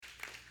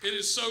It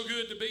is so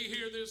good to be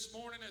here this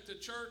morning at the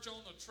church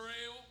on the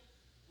trail.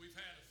 We've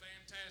had a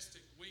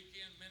fantastic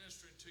weekend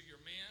ministering to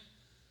your men.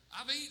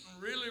 I've eaten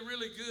really,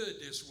 really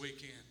good this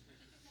weekend.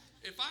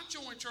 If I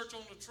joined church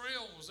on the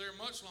trail and was there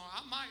much longer,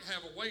 I might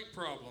have a weight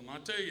problem.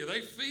 I tell you,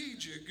 they feed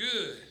you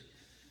good.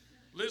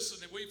 Listen,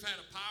 we've had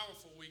a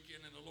powerful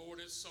weekend in the Lord.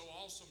 It's so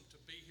awesome to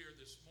be here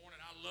this morning.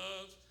 I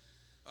love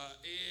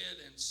Ed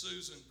and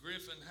Susan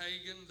Griffin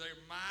Hagen. They're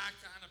my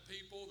kind of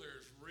people.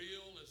 They're as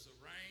real as the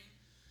rain.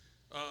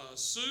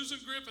 Susan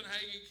Griffin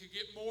Hagen could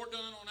get more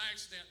done on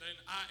accident than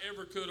I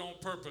ever could on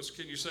purpose.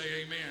 Can you say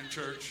amen,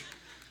 church?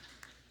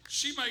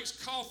 She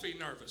makes coffee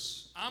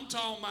nervous. I'm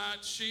talking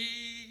about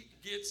she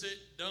gets it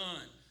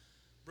done.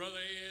 Brother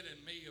Ed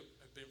and me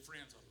have been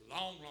friends a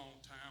long, long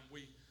time.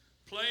 We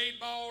played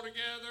ball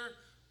together.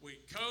 We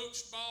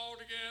coached ball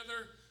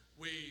together.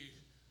 We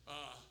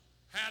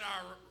had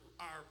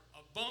our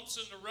bumps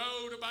in the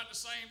road about the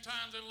same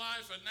times in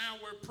life, and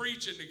now we're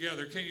preaching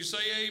together. Can you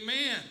say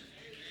amen?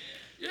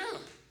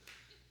 Yeah.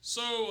 So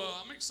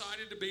I'm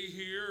excited to be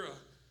here.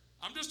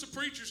 I'm just a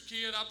preacher's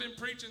kid. I've been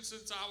preaching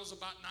since I was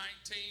about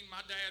 19. My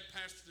dad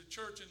pastored the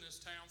church in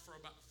this town for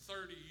about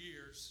 30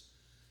 years.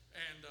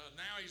 And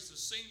now he's the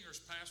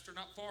seniors pastor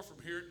not far from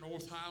here at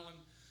North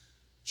Highland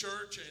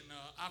Church. And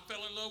I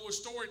fell in love with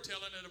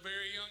storytelling at a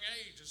very young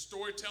age. And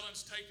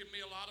storytelling's taken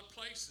me a lot of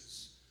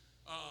places.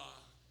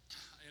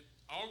 And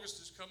August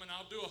is coming.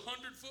 I'll do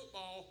 100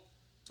 football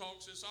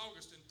talks this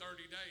August in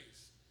 30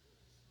 days.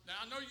 Now,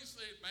 I know you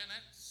say, man,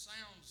 that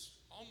sounds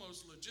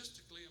almost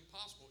logistically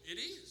impossible. It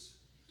is.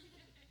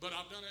 But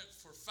I've done it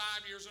for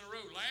 5 years in a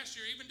row. Last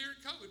year, even during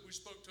COVID, we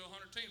spoke to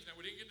 100 teams. Now,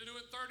 we didn't get to do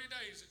it 30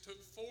 days. It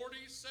took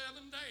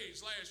 47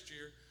 days last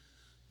year.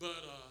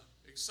 But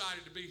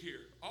excited to be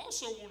here.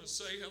 Also want to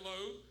say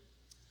hello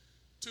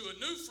to a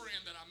new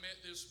friend that I met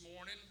this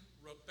morning,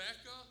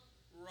 Rebecca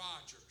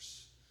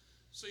Rogers.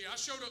 See, I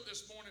showed up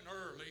this morning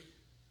early,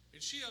 and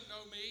she doesn't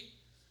know me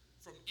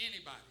from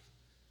anybody.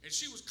 And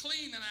she was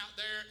cleaning out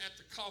there at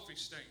the coffee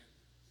stand.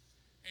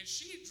 And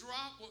she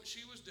dropped what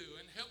she was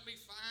doing, helped me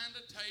find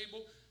a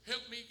table,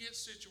 helped me get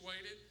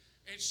situated.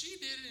 And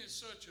she did it in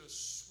such a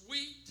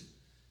sweet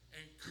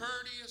and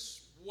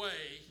courteous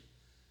way.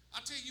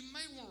 I tell you, you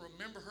may want to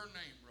remember her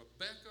name,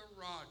 Rebecca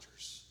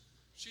Rogers.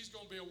 She's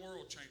going to be a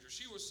world changer.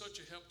 She was such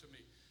a help to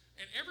me.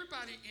 And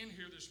everybody in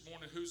here this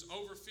morning who's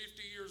over 50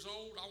 years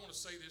old, I want to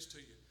say this to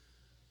you.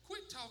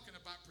 Quit talking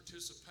about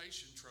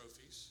participation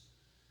trophies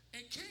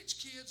and catch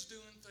kids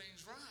doing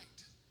things right.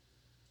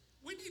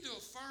 We need to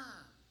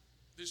affirm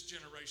this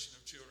generation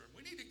of children.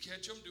 We need to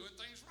catch them doing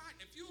things right.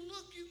 If you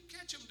look, you can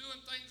catch them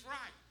doing things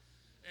right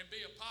and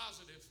be a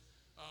positive.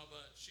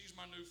 But she's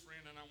my new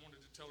friend, and I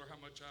wanted to tell her how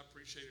much I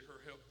appreciated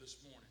her help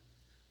this morning.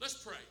 Let's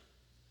pray.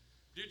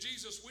 Dear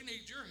Jesus, we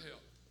need your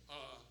help.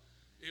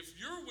 If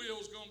your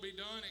will's going to be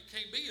done, it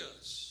can't be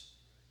us.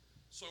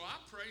 So I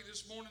pray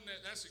this morning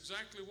that that's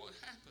exactly what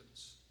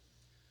happens.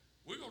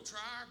 We're going to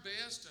try our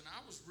best, and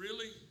I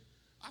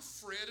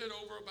fretted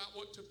over about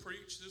what to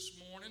preach this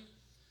morning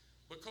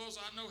because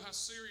I know how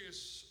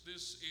serious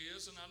this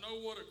is, and I know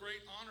what a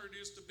great honor it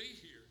is to be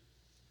here.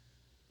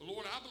 But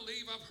Lord, I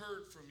believe I've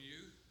heard from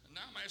you, and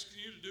now I'm asking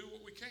you to do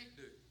what we can't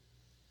do.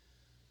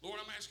 Lord,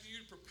 I'm asking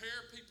you to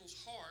prepare people's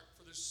heart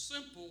for this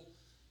simple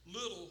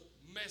little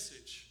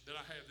message that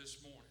I have this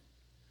morning.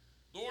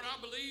 Lord,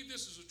 I believe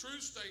this is a true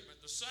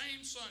statement. The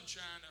same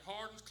sunshine that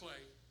hardens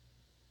clay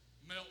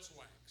melts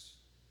wax.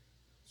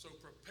 So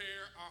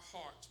prepare our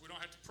hearts. We don't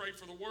have to pray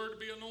for the word to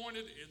be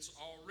anointed. It's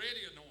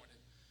already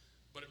anointed.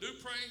 But I do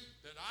pray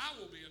that I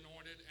will be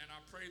anointed, and I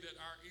pray that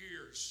our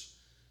ears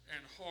and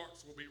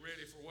hearts will be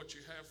ready for what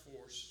you have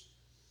for us.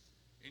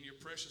 In your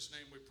precious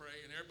name we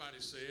pray. And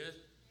everybody said,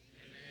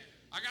 amen.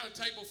 I got a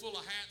table full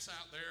of hats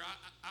out there.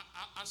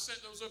 I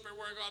set those up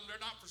everywhere I go. They're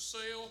not for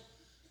sale.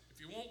 If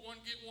you want one,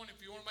 get one.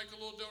 If you want to make a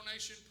little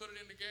donation, put it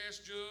in the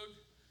gas jug.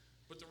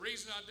 But the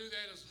reason I do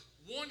that is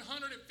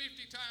 150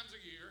 times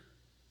a year,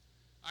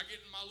 I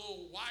get in my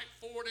little white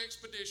Ford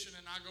Expedition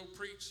and I go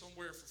preach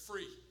somewhere for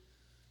free.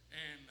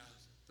 And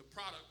the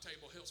product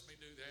table helps me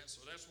do that.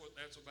 So that's what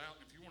that's about.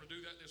 And if you want to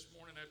do that this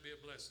morning, that'd be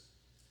a blessing.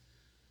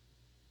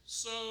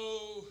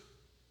 So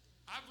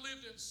I've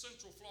lived in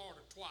Central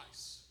Florida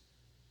twice.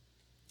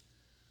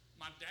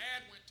 My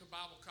dad went to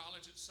Bible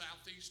college at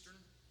Southeastern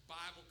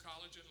Bible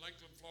College in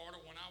Lakeland, Florida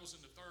when I was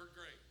in the 3rd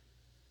grade.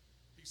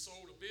 He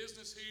sold a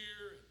business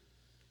here,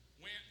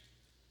 went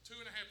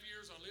 2.5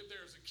 years. I lived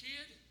there as a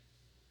kid.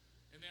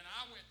 And then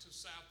I went to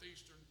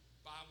Southeastern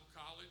Bible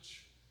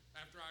College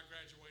after I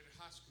graduated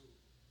high school.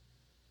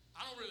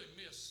 I don't really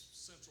miss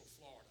Central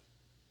Florida.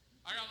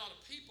 I got a lot of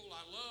people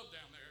I love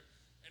down there.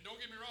 And don't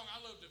get me wrong,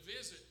 I love to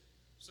visit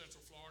Central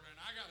Florida. And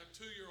I got a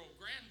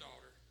 2-year-old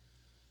granddaughter.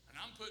 And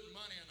I'm putting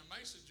money in a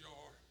mason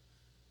jar.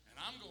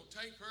 And I'm going to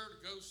take her to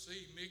go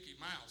see Mickey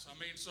Mouse. I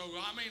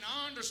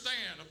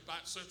understand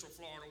about Central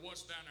Florida,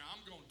 what's down there.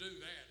 I'm going to do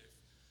that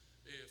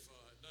if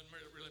it doesn't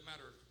really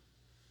matter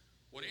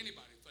what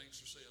anybody thinks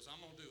or says. I'm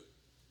going to do it.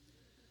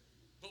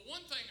 But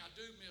one thing I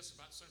do miss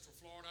about Central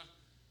Florida,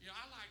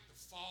 I like the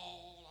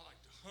fall, I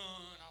like to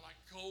hunt, I like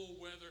cold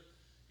weather.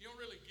 You don't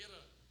really get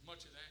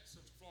much of that in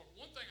Central Florida.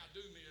 One thing I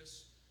do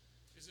miss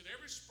is that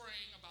every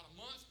spring, about a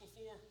month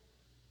before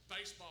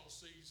baseball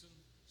season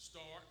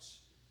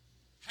starts,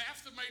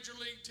 half the major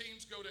league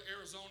teams go to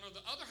Arizona,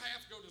 the other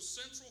half go to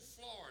Central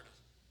Florida.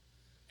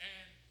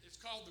 And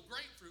it's called the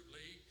Grapefruit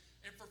League.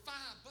 And for $5,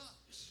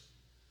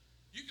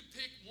 you can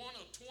pick one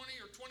of 20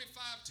 or 25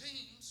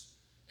 teams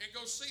and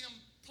go see them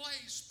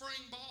play spring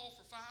ball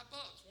for $5.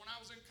 When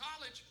I was in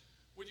college,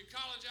 with your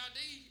college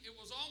ID, it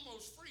was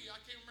almost free.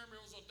 I can't remember,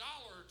 it was $1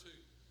 or $2.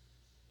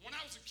 When I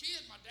was a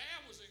kid, my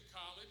dad was in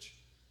college.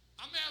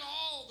 I met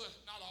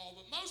not all,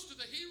 but most of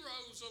the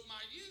heroes of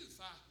my youth.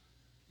 I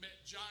met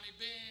Johnny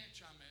Bench,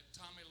 I met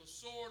Tommy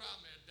Lasorda, I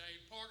met Dave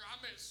Parker. I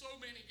met so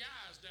many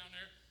guys down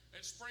there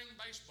at spring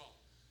baseball.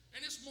 And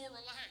it's more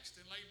relaxed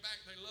and laid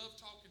back. They love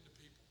talking to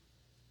people.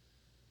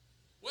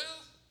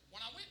 Well,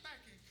 when I went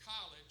back in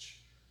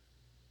college,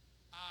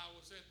 I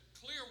was at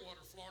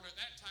Clearwater, Florida. At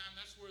that time,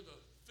 that's where the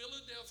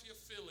Philadelphia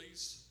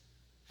Phillies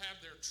have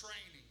their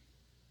training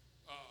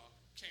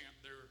camp,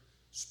 their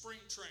spring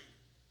training.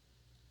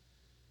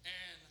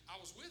 And I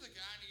was with a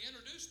guy, and he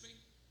introduced me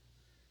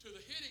to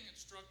the hitting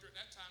instructor at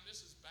that time.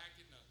 This is back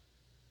in the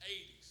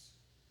 80s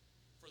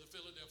for the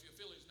Philadelphia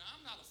Phillies. Now,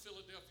 I'm not a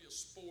Philadelphia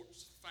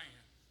sports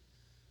fan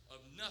of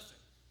nothing.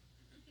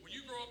 When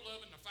you grow up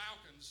loving the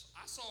Falcons,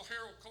 I saw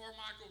Harold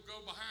Carmichael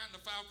go behind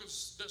the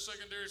Falcons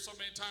secondary so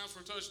many times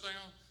for a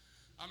touchdown.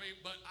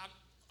 But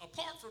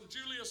apart from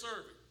Julius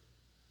Erving,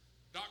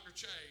 Dr.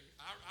 Che,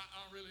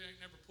 I really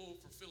ain't never pulled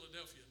for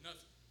Philadelphia,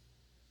 nothing.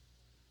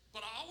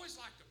 But I always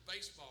liked the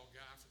baseball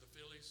guy for the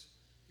Phillies.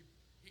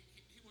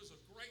 He was a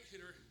great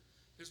hitter.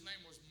 His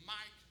name was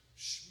Mike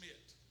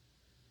Schmidt.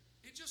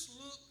 It just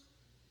looked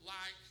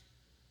like,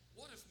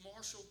 what if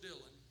Marshall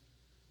Dillon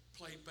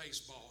played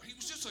baseball? He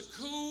was just a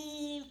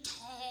cool,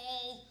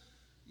 tall,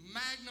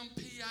 Magnum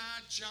P.I.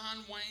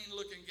 John Wayne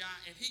looking guy,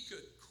 and he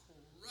could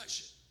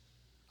crush it.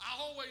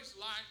 I always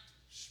liked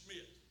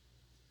Schmidt.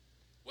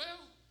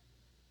 Well,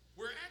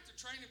 we're at the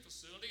training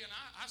facility, and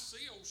I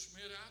see old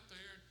Schmidt out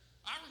there.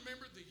 I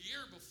remember the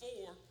year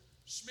before,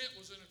 Schmidt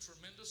was in a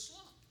tremendous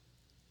slump.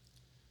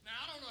 Now,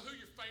 I don't know who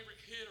your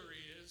favorite hitter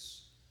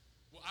is.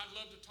 Well, I'd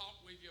love to talk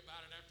with you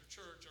about it after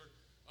church or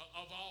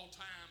of all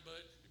time,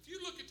 but if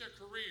you look at their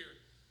career,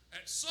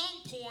 at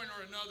some point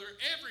or another,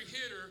 every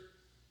hitter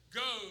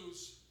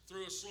goes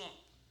through a slump.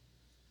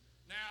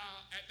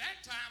 Now, at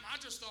that time, I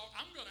just thought,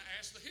 I'm going to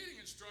ask the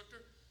hitting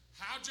instructor,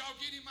 how'd y'all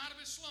get him out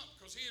of his slump?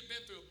 Because he had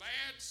been through a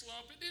bad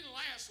slump. It didn't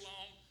last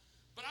long,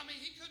 but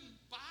he couldn't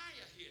buy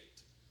a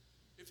hit.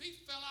 If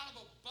he fell out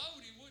of a boat,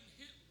 he wouldn't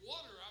hit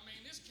water.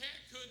 This cat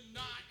could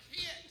not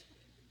hit.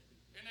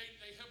 And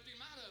they helped him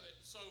out of it.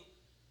 So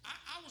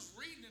I was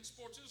reading in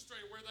Sports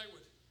Illustrated where they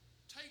would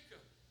take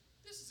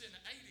this is in the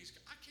 80s.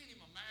 I can't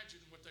even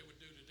imagine what they would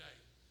do today.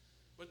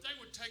 But they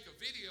would take a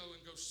video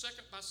and go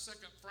second by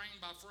second, frame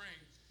by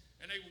frame,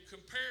 and they would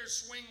compare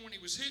his swing when he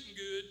was hitting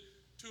good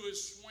to his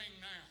swing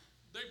now.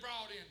 They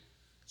brought in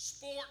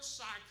sports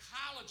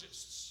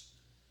psychologists.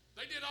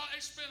 They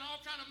spent all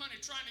kind of money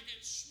trying to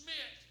get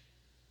Schmidt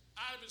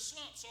out of his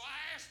slump. So I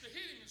asked the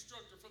hitting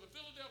instructor for the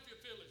Philadelphia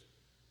Phillies,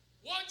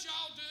 what'd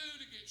y'all do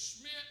to get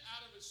Schmidt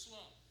out of his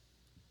slump?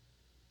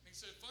 And he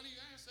said, funny you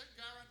asked, that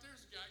guy right there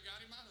is the guy who got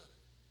him out of it.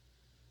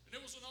 And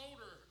it was an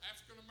older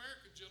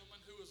African-American gentleman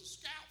who was a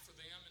scout for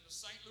them in the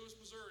St. Louis,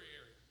 Missouri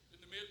area, in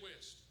the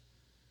Midwest.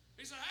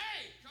 He said,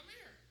 hey, come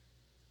here.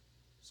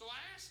 So I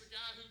asked the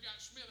guy who got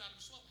Schmidt out of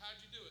the slump, how'd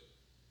you do it?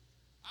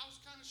 I was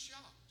kind of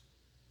shocked.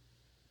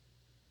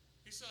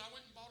 He said, I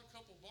went and bought a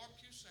couple of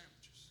barbecue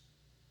sandwiches.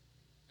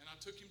 And I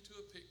took him to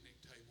a picnic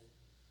table.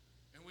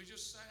 And we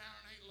just sat down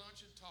and ate lunch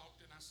and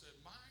talked. And I said,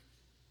 Mike,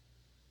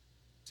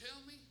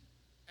 tell me,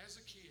 as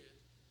a kid,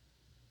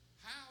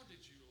 how did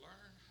you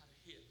learn how to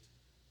hit?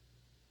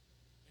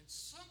 And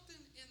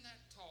something in that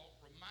talk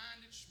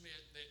reminded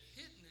Schmidt that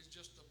hitting is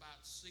just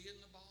about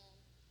seeing the ball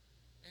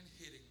and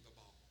hitting the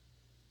ball.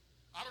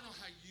 I don't know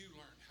how you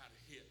learned how to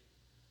hit.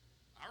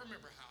 I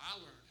remember how I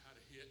learned how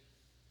to hit.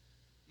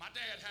 My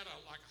dad had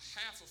like a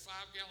half a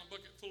 5-gallon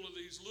bucket full of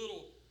these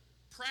little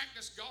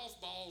practice golf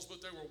balls,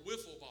 but they were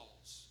wiffle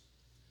balls.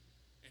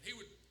 And he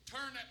would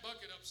turn that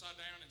bucket upside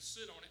down and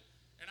sit on it.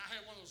 And I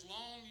had one of those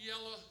long,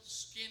 yellow,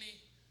 skinny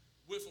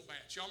wiffle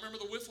bats. Y'all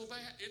remember the wiffle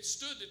bat? It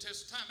stood the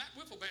test of time. That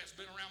wiffle bat's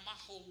been around my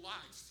whole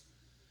life.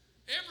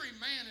 Every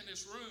man in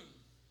this room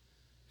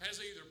has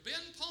either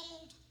been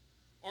pummeled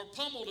or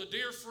pummeled a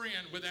dear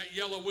friend with that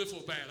yellow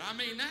wiffle bat.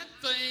 That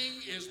thing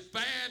is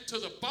bad to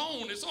the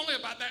bone. It's only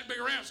about that big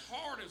around. It's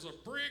hard as a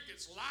brick.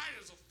 It's light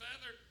as a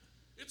feather.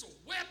 It's a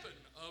weapon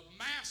of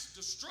mass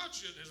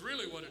destruction is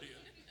really what it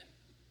is.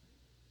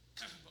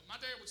 But my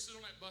dad would sit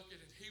on that bucket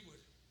and he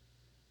would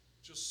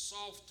just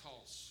soft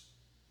toss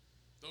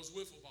those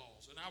wiffle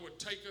balls. And I would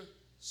take a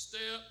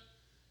step.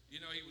 He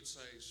would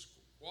say,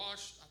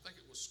 squash, I think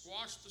it was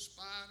squash the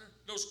spider.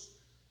 No,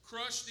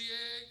 crush the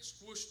egg,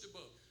 squish the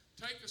bug.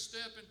 Take a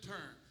step and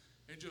turn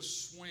and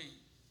just swing.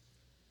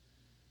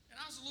 And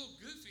I was a little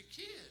goofy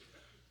kid.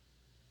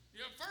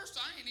 At first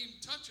I ain't even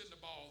touching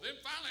the ball. Then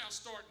finally I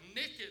start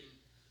nicking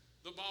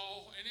the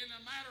ball, and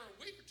matter of a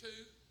week or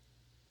two,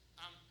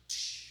 I'm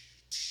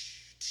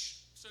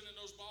sending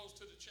those balls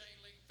to the chain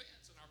link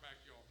fence in our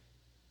backyard.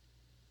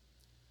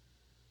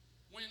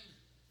 When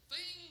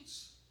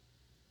things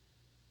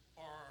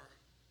are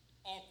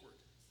awkward,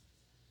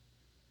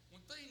 when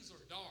things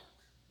are dark,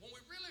 when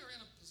we really are in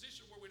a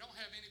position where we don't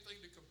have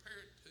anything to compare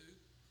it to,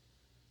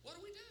 what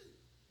do?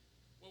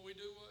 Well, we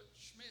do what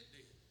Schmidt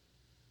did.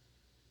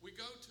 We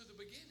go to the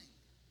beginning.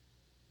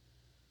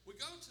 We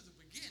go to the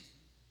beginning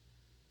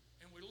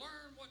and we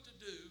learn what to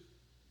do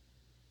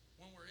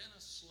when we're in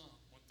a slump,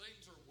 when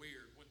things are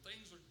weird, when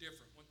things are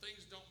different, when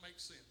things don't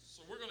make sense.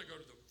 So we're going to go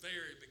to the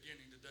very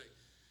beginning today.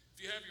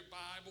 If you have your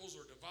Bibles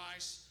or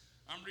device,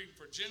 I'm reading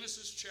for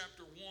Genesis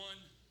chapter 1,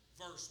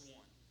 verse 1.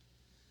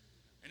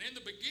 And in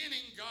the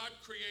beginning, God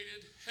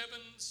created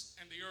heavens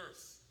and the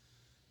earth.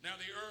 Now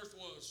the earth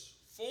was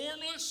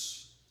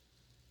formless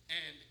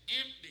and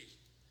empty,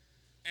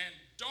 and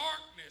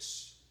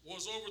darkness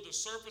was over the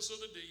surface of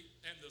the deep,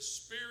 and the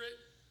Spirit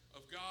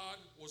of God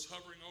was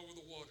hovering over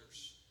the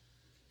waters.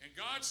 And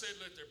God said,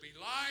 "Let there be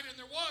light," and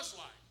there was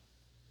light.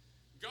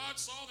 God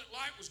saw that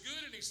light was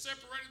good, and he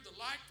separated the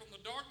light from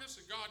the darkness,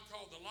 and God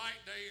called the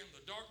light day, and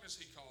the darkness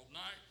he called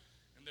night.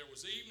 And there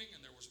was evening,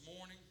 and there was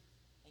morning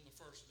on the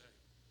first day.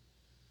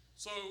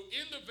 So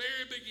in the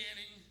very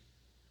beginning,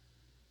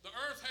 the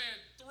earth had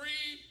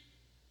three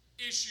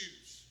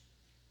issues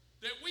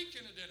that we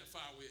can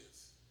identify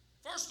with.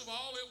 First of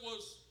all, it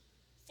was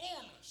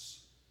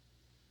formless.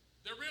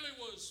 There really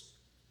was,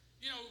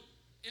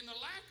 in the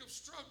lack of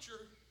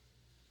structure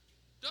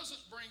doesn't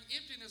bring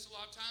emptiness a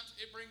lot of times,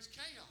 it brings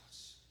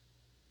chaos.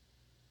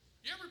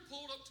 You ever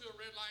pulled up to a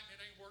red light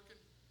and it ain't working?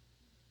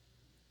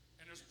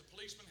 And the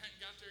policeman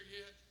hadn't got there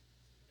yet?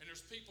 And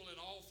there's people at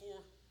all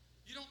four.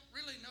 You don't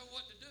really know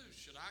what to do.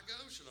 Should I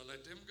go? Should I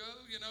let them go?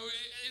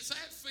 It's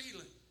that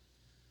feeling.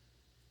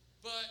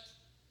 But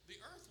the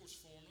earth was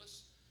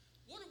formless.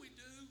 What do we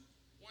do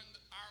when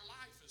our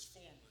life is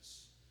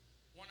formless?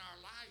 When our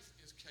life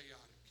is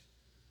chaotic?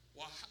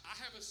 Well, I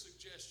have a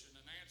suggestion,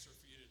 an answer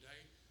for you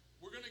today.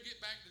 We're going to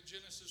get back to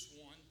Genesis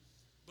 1,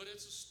 but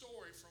it's a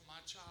story from my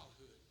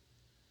childhood.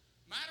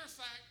 Matter of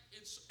fact,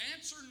 it's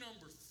answer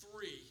number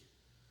 3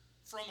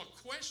 from a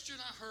question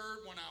I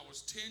heard when I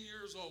was 10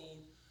 years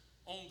old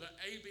on the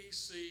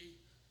ABC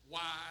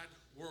Wide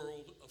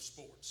World of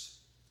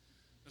Sports.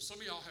 Now, some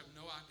of y'all have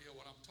no idea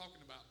what I'm talking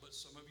about, but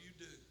some of you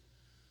do.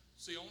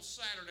 See, on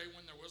Saturday,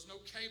 when there was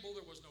no cable,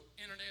 there was no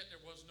internet,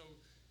 there was no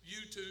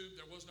YouTube,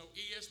 there was no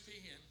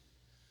ESPN,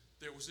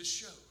 there was this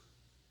show,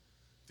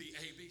 the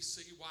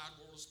ABC Wide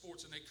World of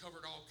Sports, and they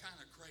covered all kind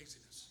of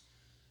craziness.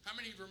 How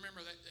many of you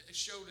remember that it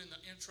showed in the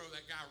intro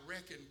that guy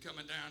Reckon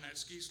coming down that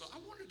ski slope? I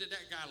wonder, did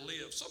that guy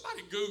live?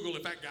 Somebody Google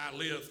if that guy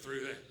lived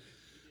through that.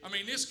 I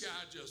mean, this guy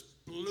just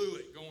blew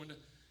it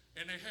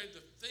and they had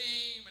the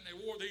theme, and they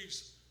wore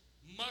these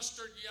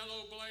mustard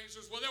yellow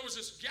blazers. Well, there was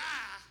this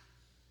guy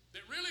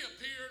that really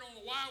appeared on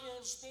the Wide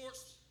World of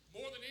Sports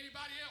more than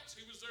anybody else.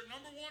 He was their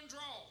number 1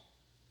 draw.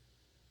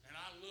 And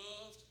I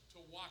loved to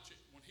watch it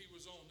when he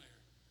was on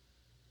there.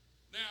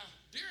 Now,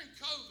 during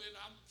COVID,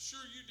 I'm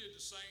sure you did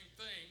the same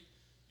thing.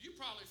 You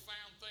probably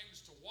found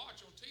things to watch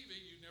on TV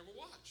you never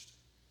watched.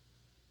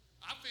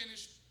 I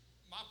finished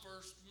my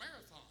first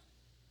marathon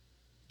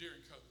during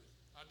COVID.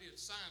 I did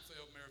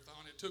Seinfeld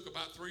marathon. It took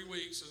about 3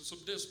 weeks and some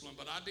discipline,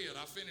 but I did.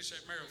 I finished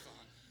that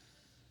marathon.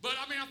 But,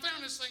 I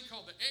found this thing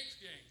called the X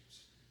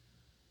Games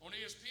on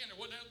ESPN. There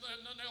wasn't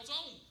nothing else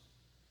on.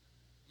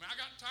 I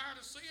got tired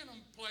of seeing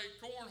them play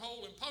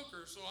cornhole and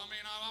poker, so, I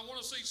want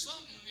to see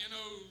something,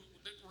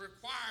 that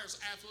requires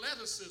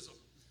athleticism.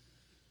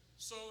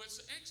 So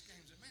it's the X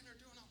Games, and, man, they're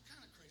doing all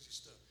kind of crazy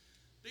stuff.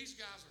 These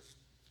guys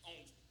are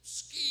on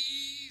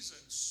skis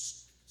and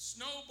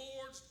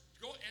snowboards,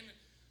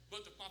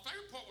 but my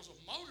favorite part was the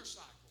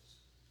motorcycles.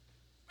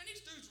 Man,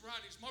 these dudes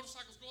ride these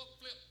motorcycles, go up,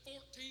 flip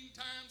 14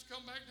 times,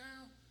 come back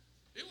down.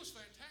 It was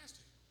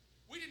fantastic.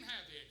 We didn't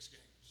have the X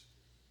Games.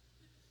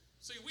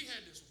 See, we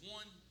had this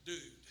one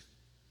dude,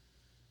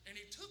 and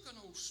he took an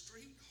old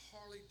street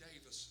Harley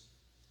Davidson,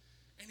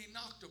 and he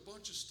knocked a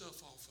bunch of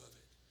stuff off of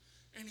it.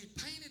 And he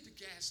painted the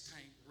gas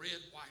tank red,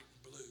 white,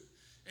 and blue.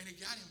 And he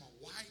got him a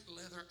white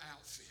leather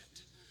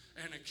outfit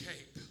and a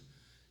cape.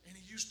 And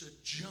he used to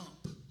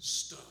jump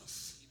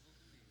stuff.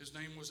 His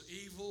name was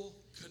Evel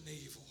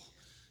Knievel.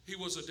 He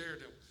was a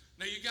daredevil.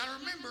 Now you got to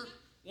remember,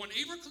 when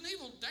Evel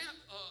Knievel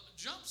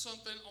jumped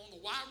something on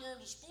the Wide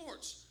World of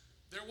Sports,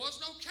 there was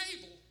no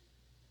cable,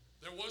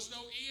 there was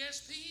no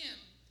ESPN,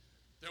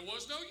 there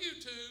was no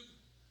YouTube,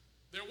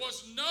 there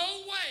was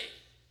no way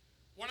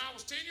when I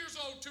was 10 years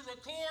old to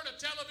record a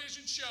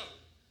television show.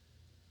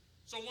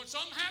 So when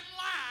something happened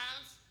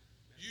live,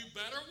 you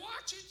better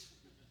watch it.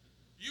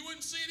 You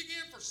wouldn't see it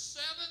again for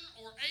 7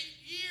 or 8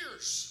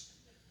 years.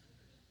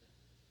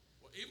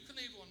 Well, Evel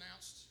Knievel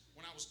announced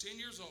when I was 10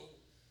 years old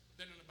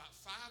that in about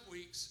 5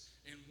 weeks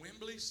in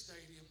Wembley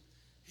Stadium,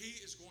 he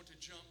is going to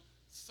jump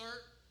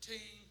 13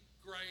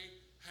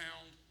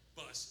 Greyhound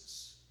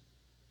buses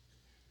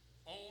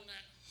on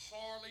that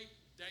Harley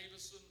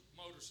Davidson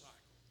motorcycle.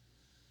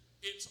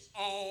 It's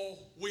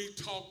all we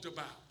talked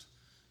about.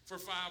 for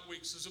 5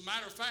 weeks. As a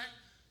matter of fact,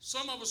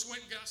 some of us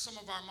went and got some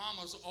of our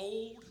mama's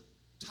old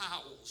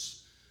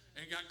towels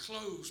and got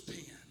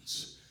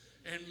clothespins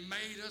and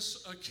made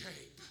us a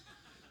cape.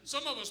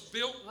 Some of us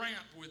built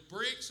ramp with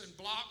bricks and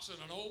blocks and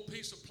an old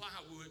piece of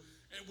plywood,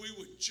 and we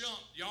would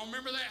jump. Y'all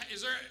remember that?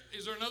 Is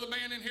there another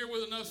man in here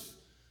with enough?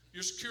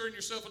 You're securing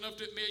yourself enough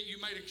to admit you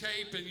made a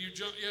cape and you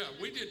jumped? Yeah,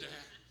 we did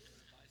that.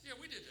 Yeah,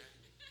 we did that.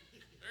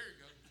 There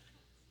you go.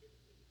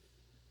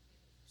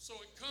 So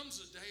it comes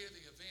the day of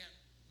the event.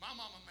 My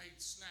mama made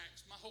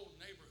snacks. My whole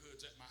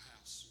neighborhood's at my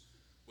house.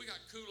 We got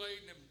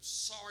Kool-Aid and them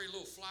sorry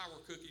little flour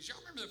cookies. Y'all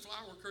remember the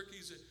flour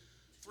cookies at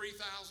 3,000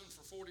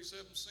 for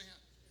 47 cents?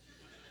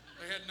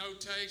 They had no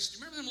taste. You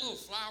remember them little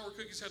flour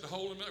cookies had the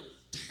hole in them? They were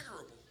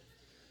terrible.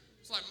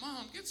 It's like,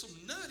 Mom, get some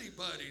Nutty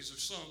Buddies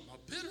or something, a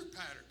Pitter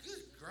Patter.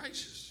 Good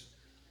gracious.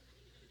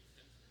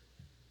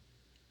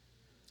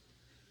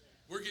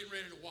 We're getting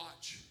ready to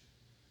watch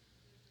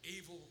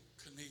Evel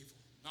Knievel,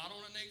 not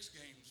on a Knicks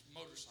game's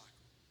motorcycle,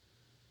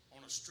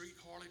 on a street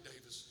Harley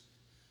Davidson,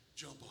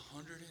 jump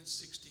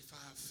 165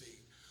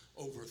 feet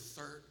over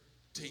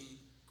 13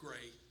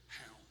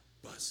 Greyhound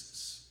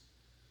buses.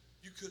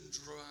 You couldn't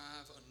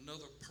drive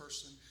another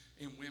person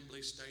in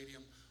Wembley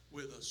Stadium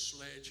with a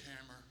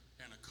sledgehammer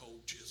and a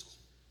cold chisel.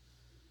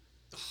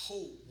 The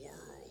whole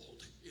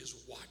world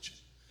is watching.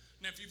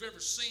 Now, if you've ever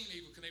seen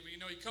Evel Knievel, you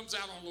know he comes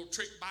out on a little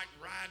trick bike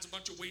and rides a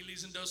bunch of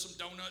wheelies and does some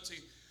donuts.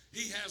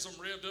 He has them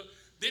revved up.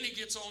 Then he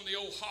gets on the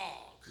old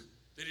hog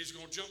that he's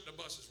going to jump the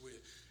buses with.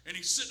 And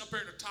he's sitting up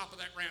there at the top of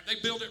that ramp. They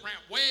build that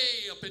ramp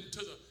way up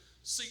into the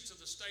seats of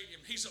the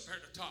stadium. He's up there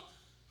at the top.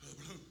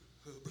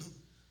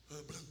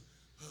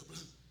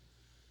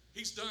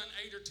 He's done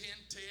 8 or 10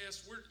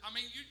 tests. My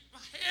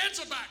head's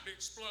about to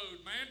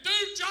explode, man.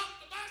 Dude, jump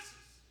the buses.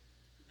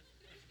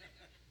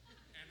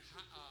 And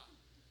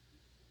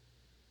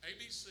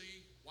ABC,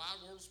 Wide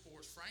World of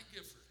Sports, Frank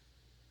Gifford,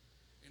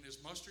 in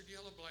his mustard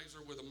yellow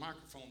blazer with a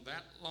microphone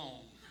that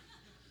long,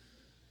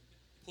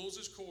 pulls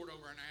his cord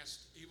over and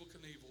asks Evel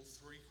Knievel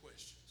 3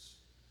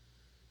 questions.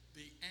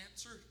 The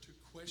answer to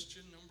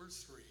question number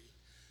 3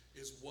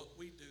 is what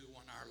we do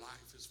when our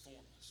life is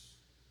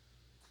formless.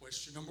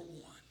 Question number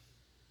 1.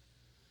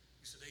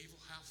 He said, Evel,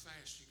 how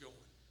fast you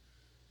going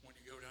when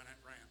you go down that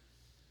ramp?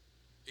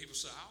 Evel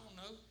said, I don't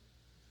know.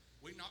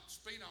 We knocked the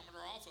speedometer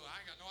off of it.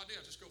 I ain't got no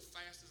idea. I just go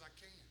fast as I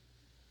can.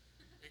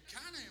 It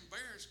kind of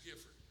embarrassed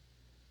Gifford.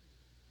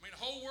 I mean,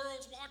 the whole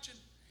world's watching.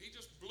 He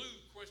just blew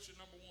question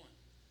number 1.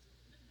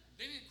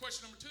 Then in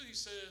question number 2, he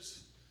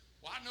says,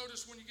 well, I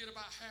noticed when you get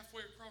about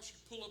halfway across, you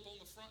pull up on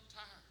the front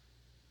tire.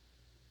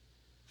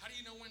 How do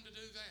you know when to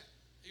do that?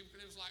 Evel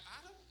was like,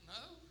 I don't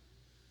know.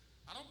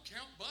 I don't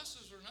count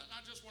buses or nothing.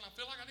 I just, when I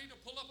feel like I need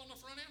to pull up on the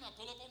front end, I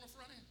pull up on the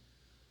front end.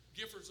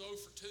 Gifford's 0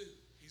 for 2.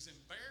 He's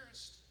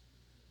embarrassed,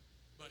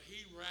 but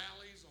he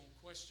rallies on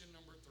question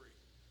number 3.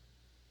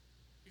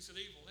 He said,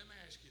 Evel, let me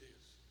ask you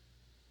this.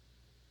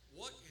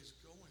 What is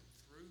going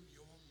through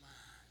your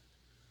mind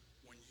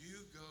when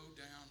you go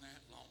down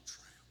that long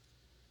tramp?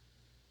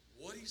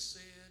 What he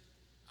said,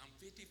 I'm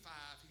 55,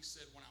 he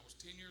said, when I was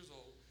 10 years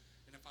old,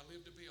 and if I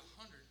live to be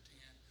 110,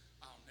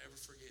 I'll never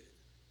forget it.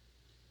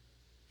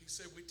 He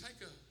said, we take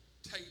a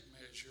tape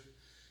measure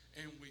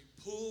and we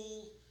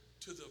pull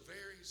to the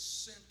very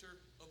center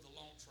of the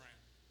long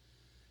tramp.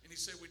 And he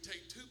said, we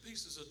take 2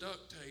 pieces of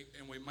duct tape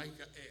and we make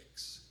an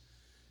X.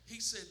 He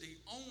said, the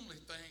only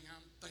thing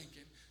I'm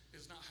thinking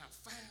is not how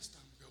fast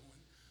I'm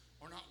going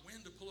or not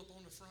when to pull up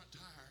on the front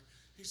tire.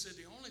 He said,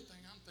 the only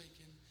thing I'm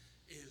thinking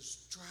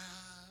is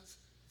drive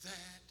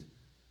that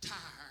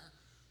tire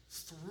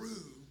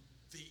through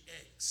the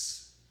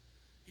X.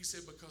 He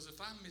said, because if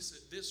I miss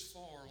it this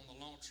far on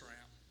the long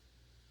tramp,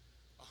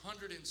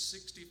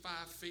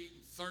 165 feet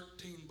and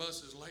 13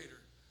 buses later,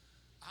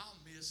 I'll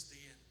miss the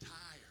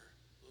entire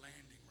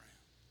landing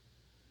ramp.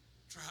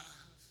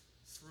 Drive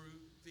through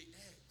the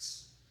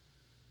X.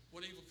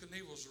 What Evel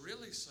Knievel's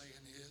really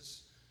saying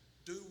is,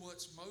 do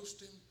what's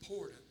most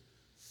important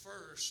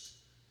first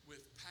with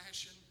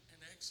passion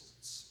and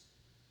excellence.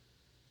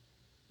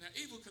 Now,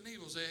 Evel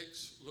Knievel's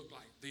X looked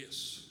like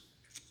this.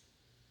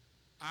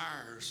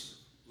 Ours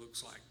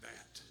looks like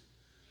that.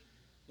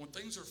 When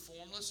things are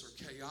formless or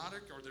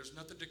chaotic or there's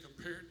nothing to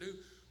compare it to,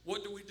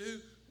 what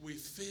do? We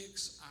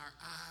fix our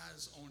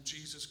eyes on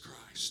Jesus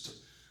Christ,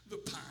 the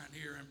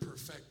pioneer and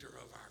perfecter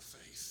of our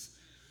faith.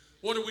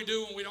 What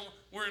do when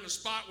we're in a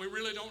spot we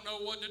really don't know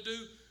what to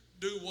do?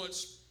 Do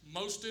what's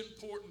most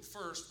important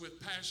first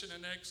with passion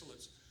and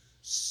excellence.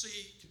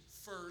 Seek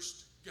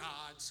first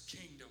God's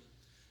kingdom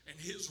and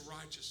his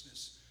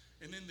righteousness,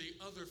 and then the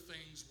other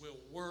things will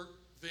work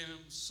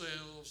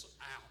themselves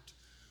out.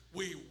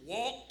 We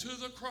walk to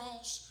the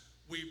cross.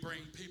 We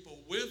bring people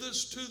with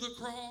us to the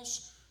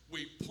cross.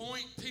 We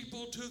point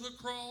people to the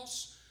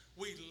cross.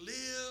 We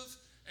live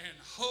and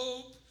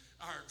hope.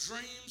 Our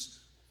dreams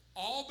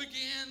all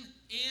begin,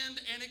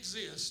 end, and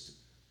exist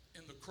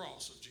in the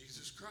cross of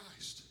Jesus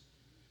Christ.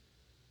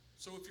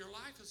 So if your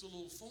life is a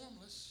little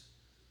formless,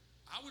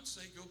 I would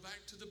say go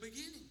back to the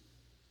beginning.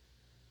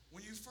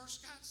 When you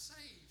first got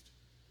saved,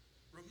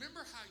 remember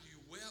how you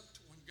wept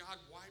when God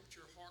wiped wiped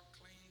your heart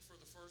clean for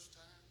the first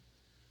time?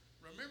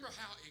 Remember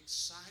how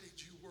excited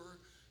you were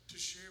to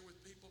share with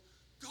people?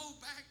 Go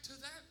back to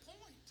that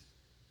point.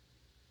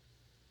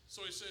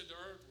 So he said the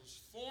earth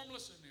was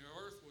formless and the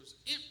earth was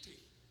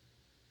empty.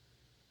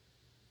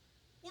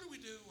 What do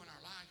we do when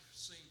our life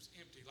seems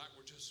empty, like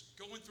we're just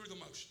going through the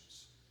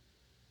motions?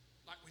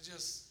 Like we're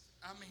just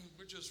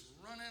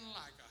running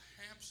like a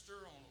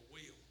hamster on a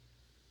wheel.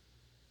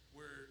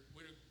 We're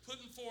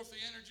putting forth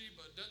the energy,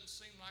 but it doesn't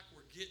seem like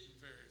we're getting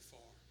very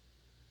far.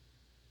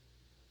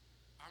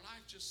 Our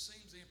life just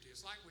seems empty.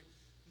 It's like we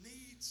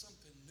need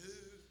something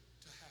new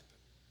to happen.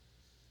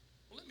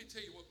 Well, let me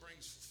tell you what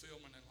brings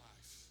fulfillment in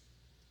life.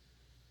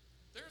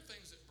 There are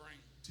things that bring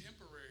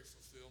temporary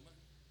fulfillment.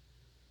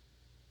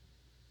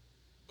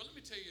 But let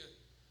me tell you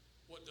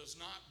what does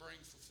not bring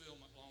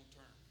fulfillment long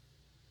term.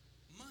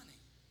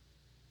 Money.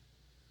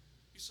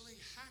 You see,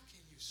 how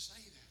can you say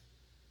that?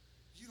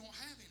 You don't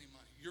have any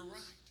money. You're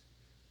right.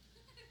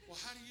 Well,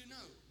 how do you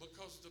know?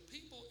 Because the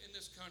people in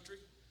this country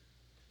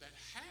that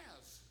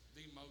have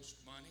the most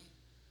money,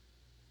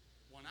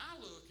 when I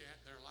look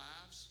at their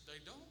lives, they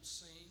don't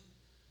seem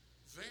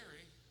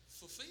very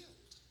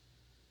fulfilled.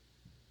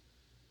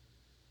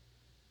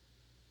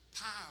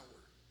 Power,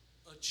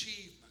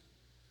 achievement,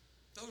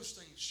 those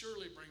things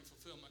surely bring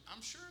fulfillment.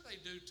 I'm sure they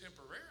do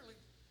temporarily.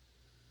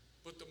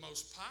 But the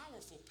most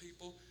powerful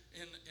people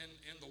in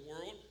the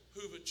world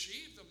who've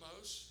achieved the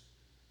most,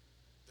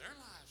 their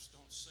lives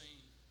don't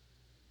seem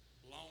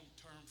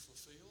long-term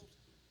fulfilled.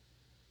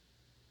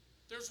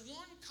 There's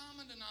one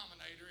common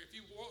denominator if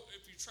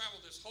you travel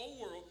this whole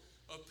world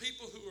of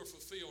people who are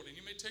fulfilled. And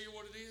you may tell you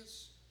what it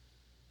is.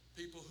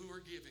 People who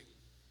are giving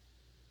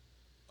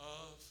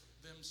of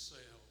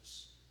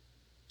themselves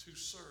to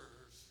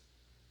serve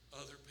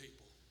other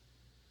people.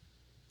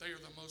 They are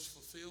the most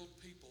fulfilled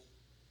people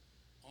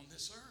on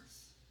this earth.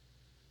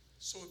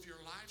 So if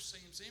your life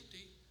seems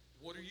empty,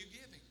 what are you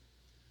giving?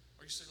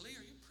 Or you say, Lee,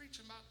 are you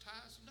preaching about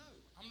tithes? No,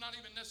 I'm not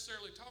even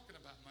necessarily talking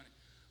about money.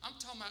 I'm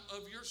talking about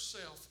of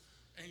yourself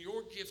and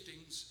your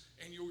giftings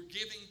and your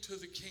giving to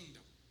the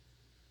kingdom.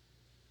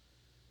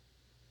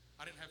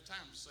 I didn't have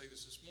time to say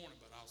this morning,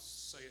 but I'll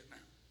say it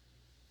now.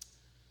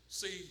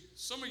 See,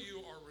 some of you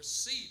are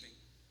receiving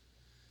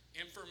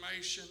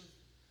information,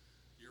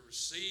 you're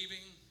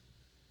receiving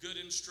good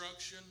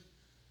instruction,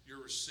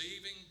 you're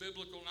receiving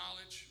biblical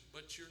knowledge,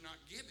 but you're not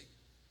giving.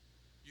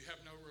 You have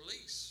no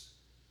release.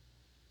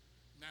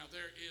 Now,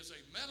 there is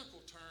a medical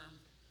term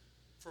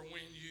for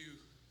when you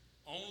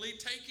only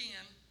take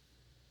in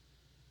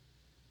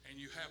and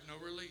you have no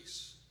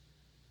release.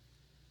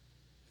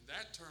 And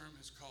that term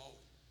is called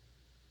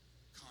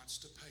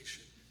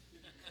constipation.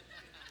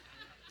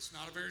 It's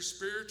not a very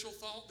spiritual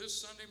thought this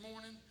Sunday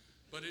morning,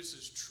 but it's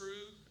as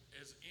true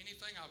as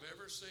anything I've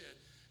ever said.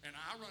 And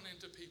I run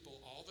into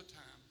people all the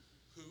time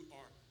who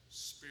are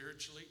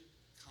spiritually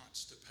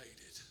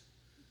constipated.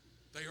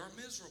 They are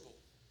miserable.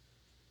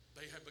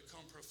 They have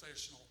become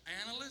professional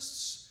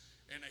analysts,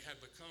 and they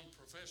have become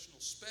professional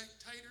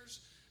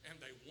spectators, and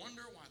they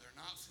wonder why they're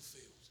not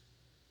fulfilled.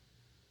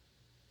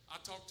 I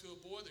talked to a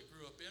boy that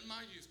grew up in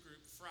my youth group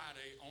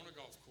Friday on a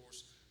golf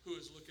course who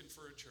is looking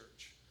for a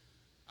church.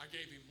 I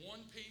gave him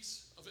one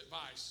piece of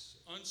advice,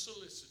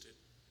 unsolicited.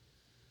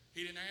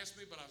 He didn't ask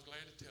me, but I was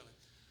glad to tell him.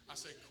 I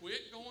said,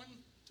 quit going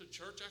to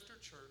church after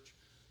church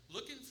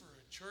looking for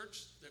a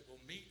church that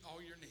will meet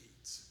all your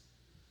needs.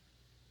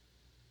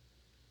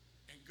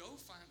 And go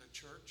find a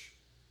church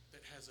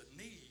that has a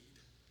need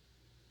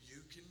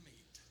you can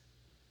meet.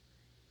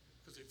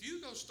 Because if you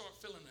go start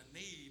feeling a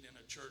need in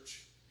a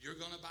church, you're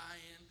going to buy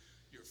in,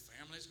 your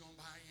family's going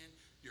to buy in,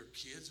 your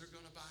kids are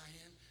going to buy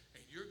in,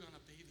 and you're going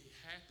to be the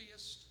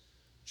happiest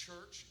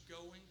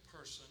church-going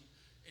person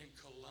in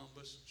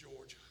Columbus,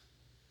 Georgia.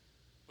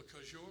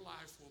 Because your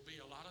life will be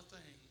a lot of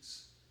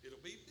things.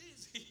 It'll be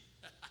busy,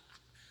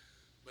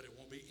 but it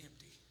won't be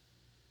empty.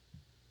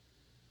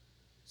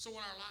 So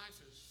when our life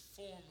is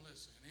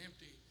formless and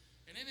empty,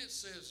 and then it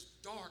says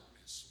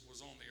darkness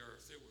was on the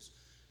earth. It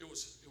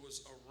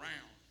was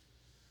around.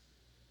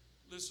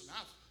 Listen,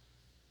 I've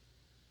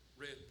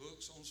read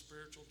books on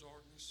spiritual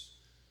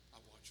darkness.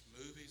 I've watched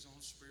movies on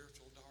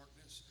spiritual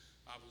darkness.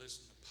 I've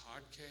listened to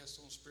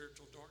podcasts on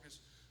spiritual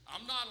darkness.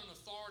 I'm not an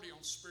authority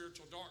on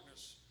spiritual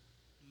darkness,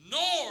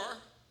 nor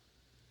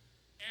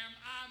am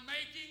I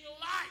making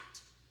light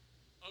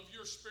of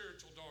your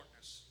spiritual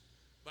darkness.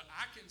 But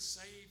I can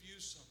save you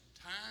some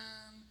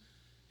time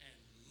and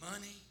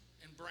money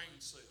and brain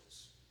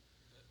cells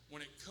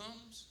when it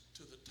comes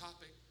to the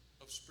topic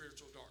of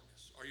spiritual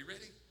darkness. Are you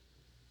ready?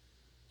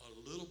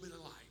 A little bit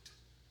of light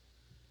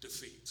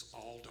defeats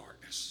all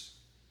darkness.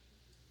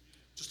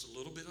 Just a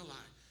little bit of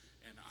light.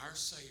 And our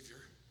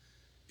Savior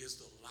is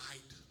the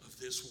light of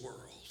this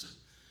world.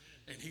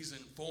 And he's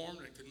informed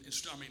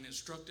and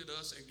instructed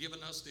us and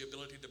given us the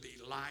ability to be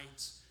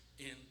lights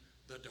in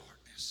the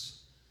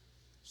darkness.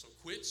 So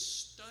quit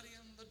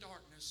studying the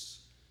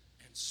darkness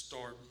and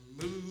start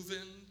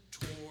moving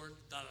toward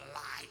the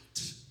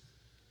light.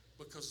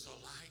 Because the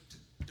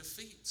light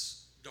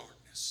defeats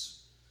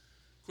darkness.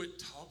 Quit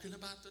talking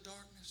about the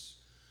darkness.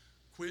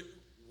 Quit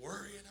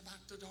worrying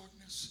about the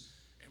darkness.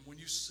 And when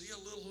you see a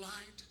little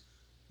light,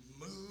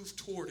 move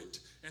toward it.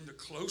 And the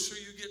closer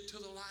you get to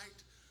the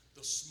light,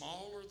 the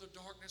smaller the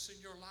darkness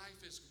in your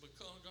life is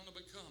going to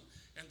become.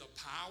 And the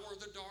power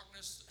the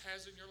darkness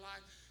has in your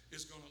life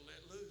is going to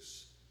let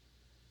loose.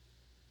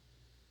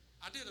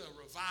 I did a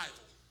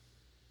revival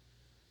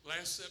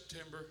last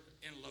September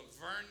in La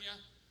Vernia,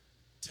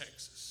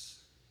 Texas.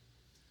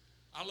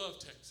 I love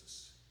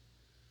Texas.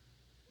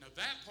 Now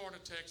that part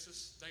of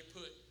Texas, they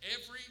put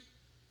every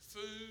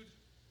food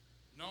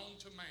known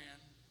to man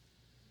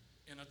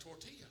in a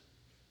tortilla.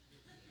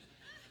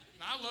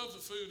 Now, I love the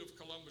food of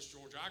Columbus,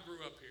 Georgia. I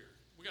grew up here.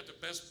 We got the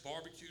best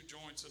barbecue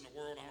joints in the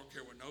world. I don't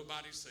care what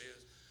nobody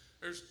says.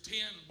 There's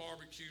 10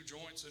 barbecue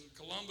joints in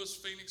Columbus,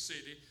 Phoenix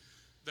City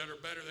that are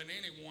better than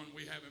any one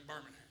we have in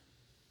Birmingham.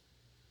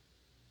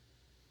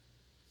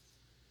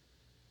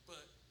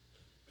 But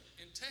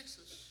in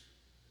Texas,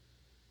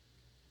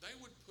 they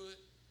would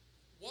put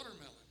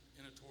watermelon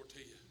in a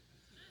tortilla.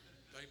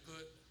 They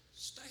put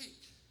steak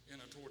in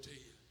a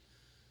tortilla.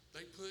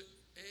 They put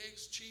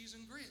eggs, cheese,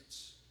 and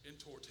grits in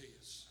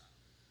tortillas.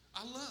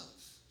 I love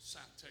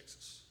South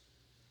Texas.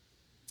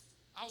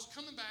 I was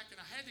coming back, and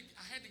I had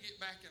to get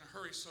back in a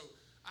hurry, so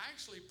I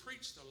actually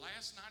preached the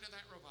last night of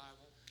that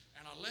revival,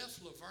 and I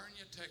left La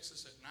Vernia,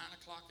 Texas at 9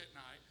 o'clock at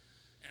night,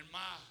 and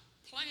my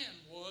plan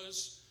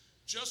was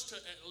just to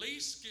at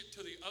least get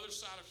to the other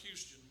side of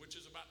Houston, which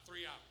is about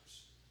 3 hours.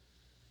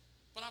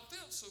 But I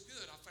felt so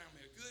good. I found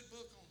me a good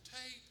book on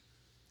tape.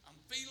 I'm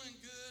feeling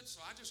good, so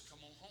I just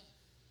come on home.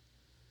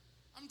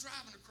 I'm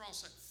driving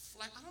across that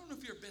flat. I don't know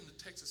if you've ever been to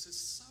Texas. It's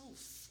so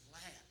flat.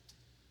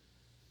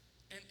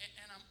 And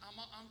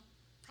I'm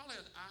probably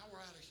an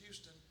hour out of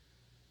Houston,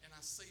 and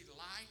I see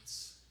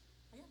lights.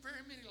 There weren't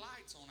very many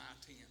lights on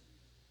I-10.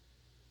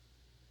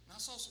 And I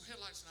saw some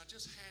headlights, and I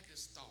just had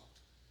this thought.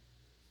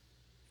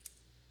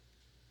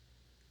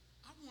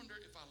 I wonder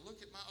if I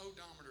look at my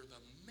odometer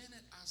the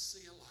minute I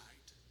see a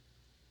light,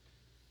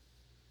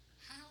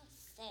 how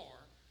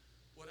far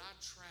would I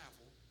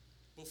travel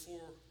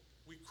before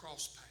we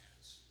cross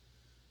paths?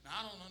 Now,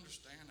 I don't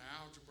understand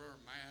algebra or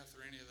math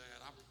or any of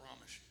that, I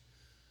promise you.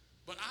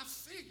 But I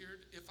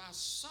figured if I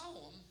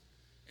saw them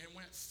and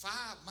went 5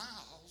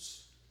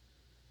 miles,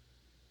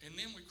 and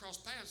then we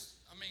crossed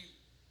paths, I mean,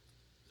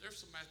 there's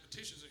some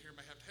mathematicians in here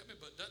may have to help me,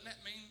 but doesn't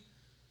that mean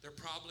they're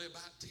probably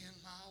about 10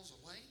 miles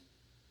away?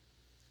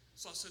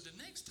 So I said, the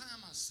next time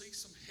I see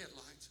some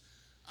headlights,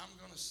 I'm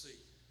going to see.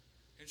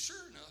 And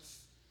sure enough,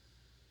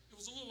 it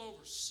was a little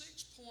over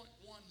 6.1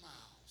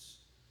 miles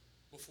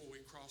before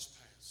we crossed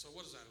paths. So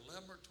what is that,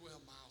 11 or 12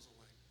 miles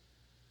away?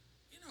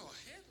 You know, a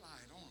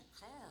headlight on a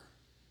car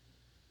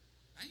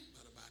ain't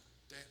but about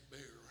that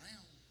big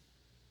around.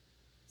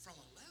 From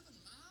 11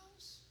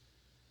 miles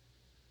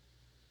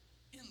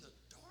in the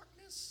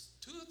darkness,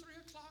 2 or 3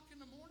 o'clock in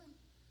the morning,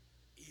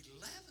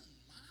 11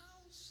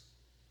 miles,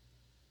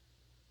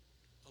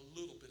 a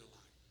little bit of light.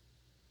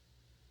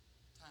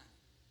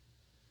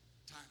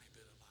 Tiny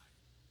bit of light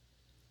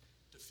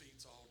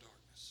defeats all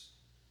darkness.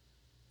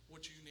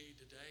 What you need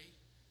today,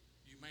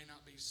 you may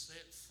not be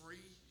set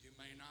free. You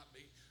may not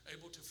be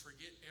able to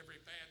forget every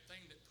bad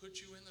thing that put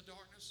you in the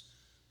darkness.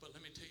 But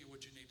let me tell you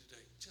what you need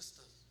today. Just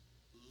a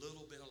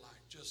little bit of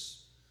light.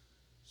 Just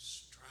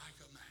strike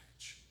a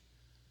match.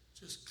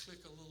 Just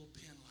click a little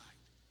pin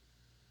light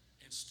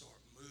and start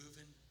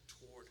moving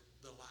toward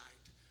the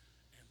light.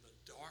 And the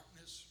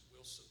darkness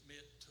will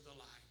submit to the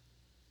light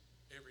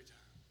every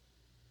time.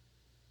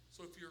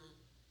 So if your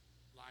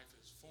life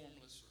is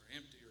formless or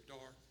empty or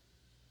dark,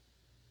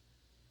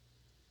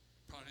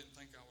 probably didn't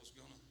think I was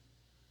going to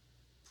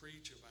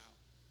preach about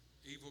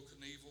Evel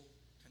Knievel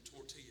and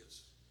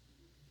tortillas.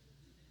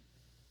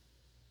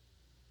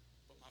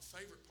 But my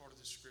favorite part of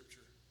this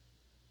scripture,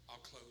 I'll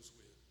close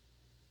with.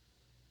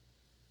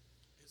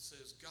 It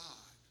says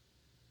God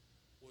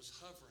was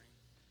hovering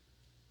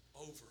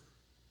over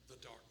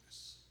the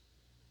darkness.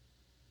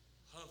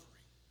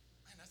 Hovering.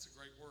 Man, that's a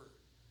great word.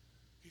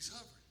 He's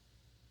hovering.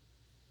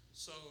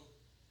 So,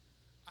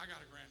 I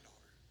got a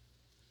granddaughter.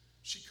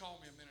 She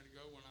called me a minute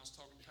ago when I was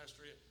talking to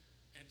Pastor Ed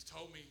and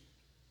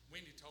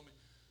Wendy told me,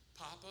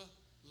 Papa,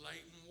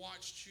 Leighton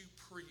watched you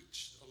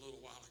preach a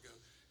little while ago,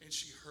 and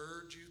she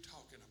heard you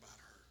talking about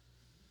her.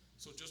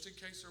 So just in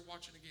case they're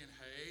watching again,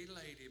 hey,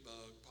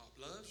 Ladybug, Pop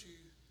loves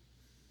you.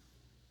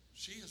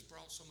 She has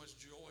brought so much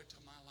joy to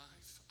my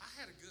life. I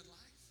had a good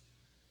life.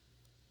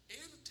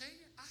 Ed will tell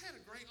you, I had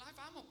a great life.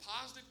 I'm a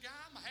positive guy.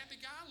 I'm a happy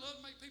guy. I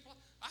love to make people.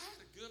 I had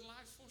a good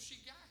life before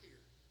she got here.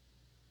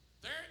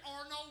 There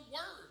are no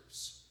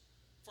words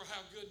for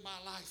how good my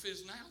life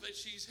is now that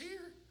she's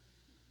here.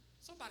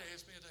 Somebody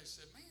asked me today,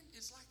 said, man,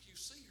 it's like you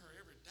see her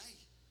every day.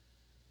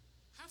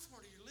 How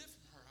far do you live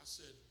from her? I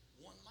said,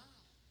 1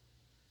 mile.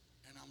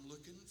 And I'm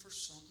looking for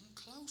something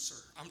closer.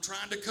 I'm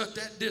trying to cut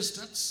that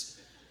distance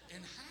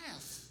in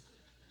half.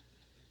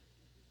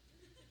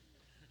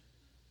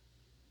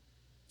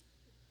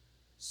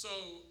 So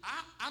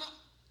I don't,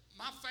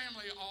 my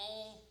family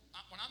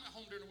when I'm at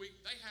home during the week,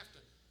 they have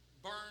to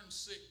burn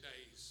sick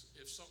days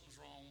if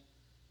something's wrong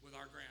with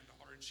our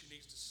granddaughter and she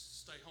needs to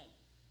stay home.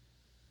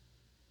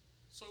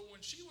 So when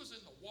she was in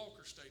the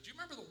walker stage, you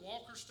remember the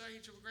walker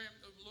stage of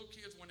little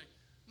kids when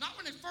not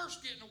when they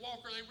first get in the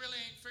walker, they really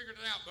ain't figured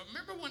it out. But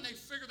remember when they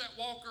figure that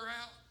walker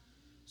out?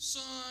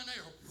 Son,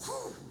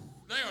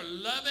 they are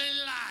loving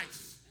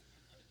life.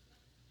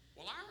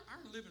 Well,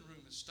 our living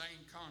room is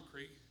stained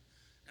concrete,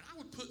 and I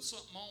would put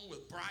something on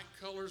with bright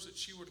colors that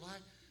she would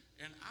like.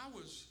 And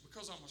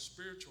because I'm a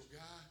spiritual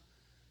guy,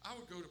 I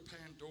would go to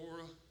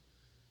Pandora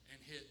and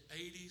hit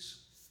 80s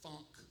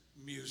funk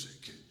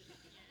music.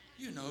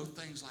 You know,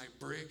 things like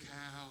Brick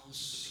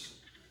House,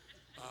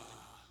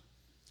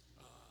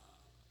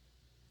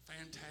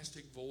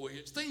 Fantastic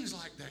Voyage, things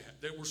like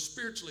that were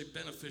spiritually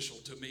beneficial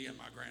to me and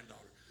my granddaughter.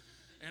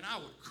 And I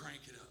would crank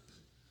it up.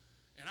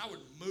 And I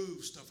would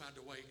move stuff out of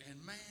the way. And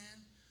man,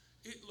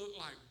 it looked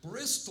like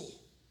Bristol.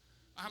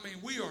 I mean,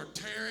 we are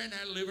tearing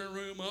that living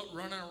room up,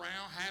 running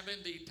around,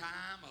 having the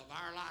time of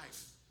our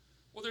life.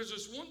 Well, there's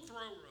this one throw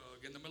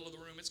rug in the middle of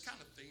the room. It's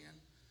kind of thin.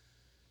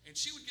 And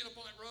she would get up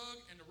on that rug,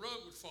 and the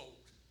rug would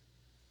fold.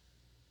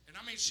 And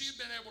I mean, she had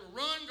been able to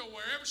run, go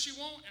wherever she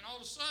wanted, and all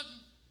of a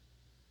sudden,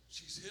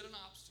 she's hit an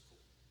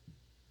obstacle.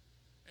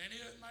 And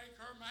it'd make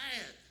her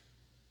mad.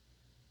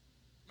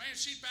 Man,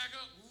 she'd back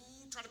up,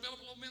 try to build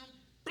up a little momentum,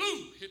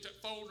 boom, hit that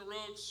fold in the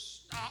rug,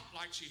 stop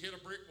like she hit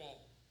a brick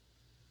wall.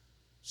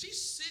 She's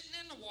sitting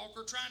in the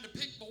walker trying to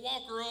pick the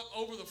walker up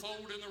over the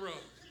fold in the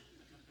rug.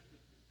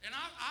 And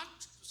I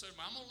said,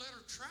 I'm going to let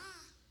her try.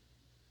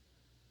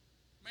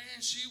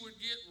 Man, she would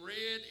get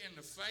red in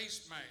the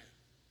face mad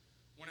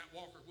when that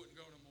walker wouldn't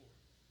go no more.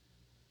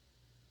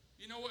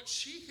 You know what?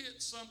 She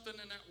hit something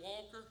in that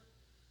walker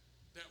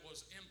that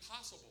was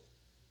impossible,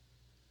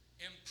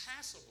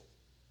 impassable.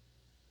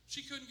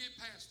 She couldn't get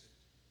past it.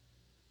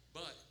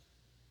 But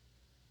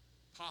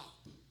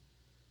Pop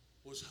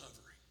was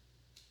hovering.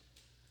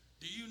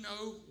 Do you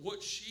know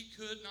what she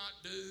could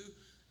not do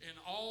in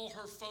all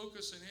her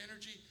focus and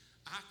energy?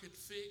 I could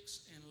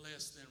fix in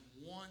less than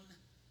 1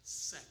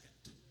 second.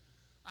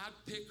 I'd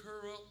pick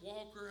her up,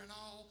 walk her and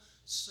all,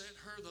 set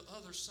her the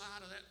other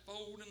side of that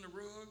fold in the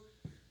rug,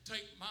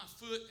 take my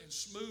foot and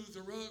smooth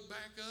the rug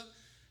back up,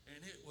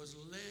 and it was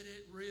let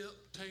it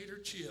rip, tater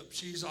chip.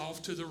 She's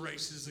off to the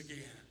races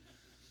again.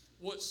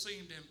 What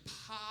seemed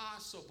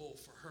impossible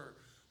for her,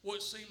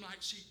 what seemed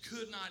like she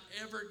could not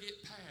ever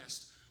get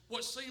past,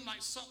 what seemed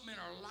like something in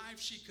her life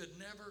she could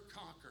never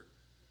conquer,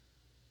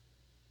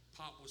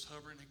 Pop was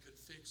hovering and could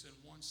fix in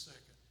 1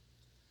 second.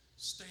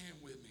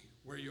 Stand with me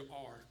where you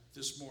are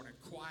this morning,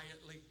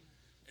 quietly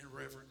and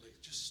reverently.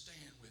 Just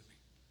stand with me.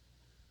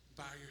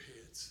 Bow your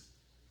heads.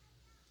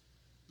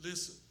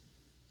 Listen,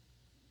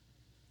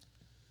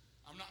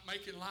 I'm not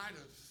making light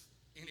of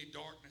any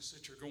darkness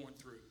that you're going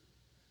through.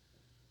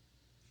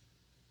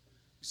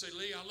 You say,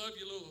 Lee, I love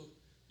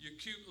your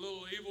cute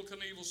little Evel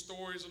Knievel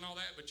stories and all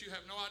that, but you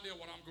have no idea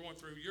what I'm going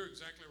through. You're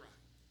exactly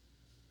right.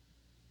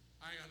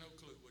 I ain't got no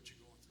clue what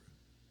you're going through.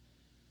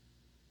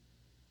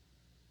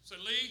 Say,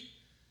 Lee,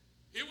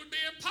 it would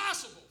be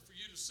impossible for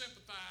you to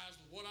sympathize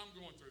with what I'm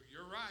going through.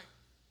 You're right.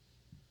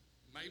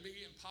 Maybe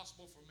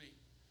impossible for me.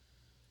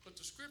 But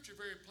the scripture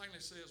very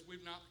plainly says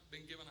we've not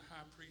been given a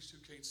high priest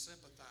who can't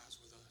sympathize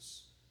with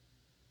us.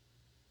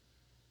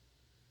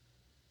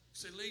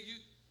 You say, Lee,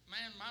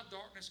 man, my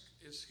darkness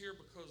is here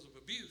because of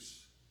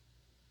abuse.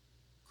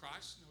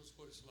 Christ knows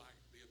what it's like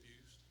to be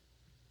abused.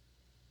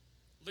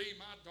 Lee,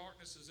 my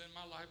darkness is in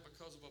my life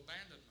because of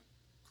abandonment.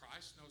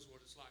 Christ knows what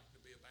it's like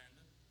to be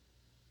abandoned.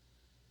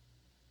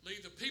 Lee,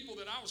 the people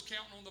that I was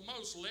counting on the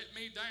most let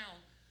me down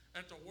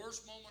at the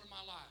worst moment of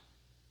my life.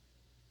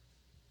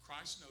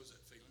 Christ knows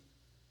that feeling.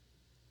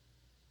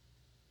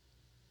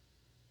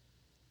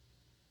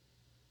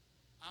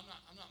 I'm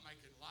not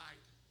making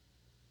light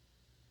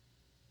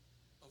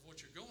of what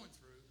you're going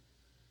through.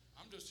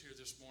 I'm just here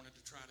this morning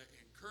to try to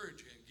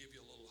encourage you and give you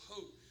a little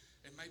hope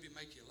and maybe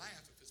make you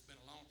laugh if it's been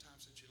a long time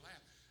since you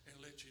laughed, and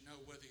let you know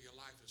whether your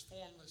life is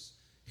formless,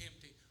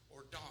 empty,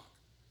 or dark.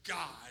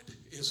 God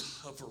is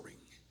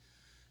hovering.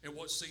 And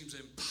what seems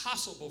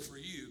impossible for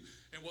you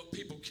and what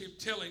people keep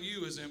telling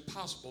you is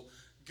impossible,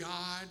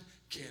 God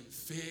can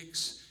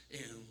fix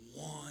in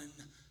 1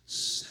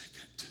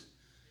 second.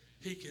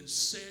 He can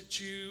set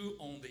you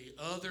on the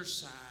other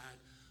side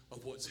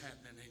of what's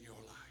happening in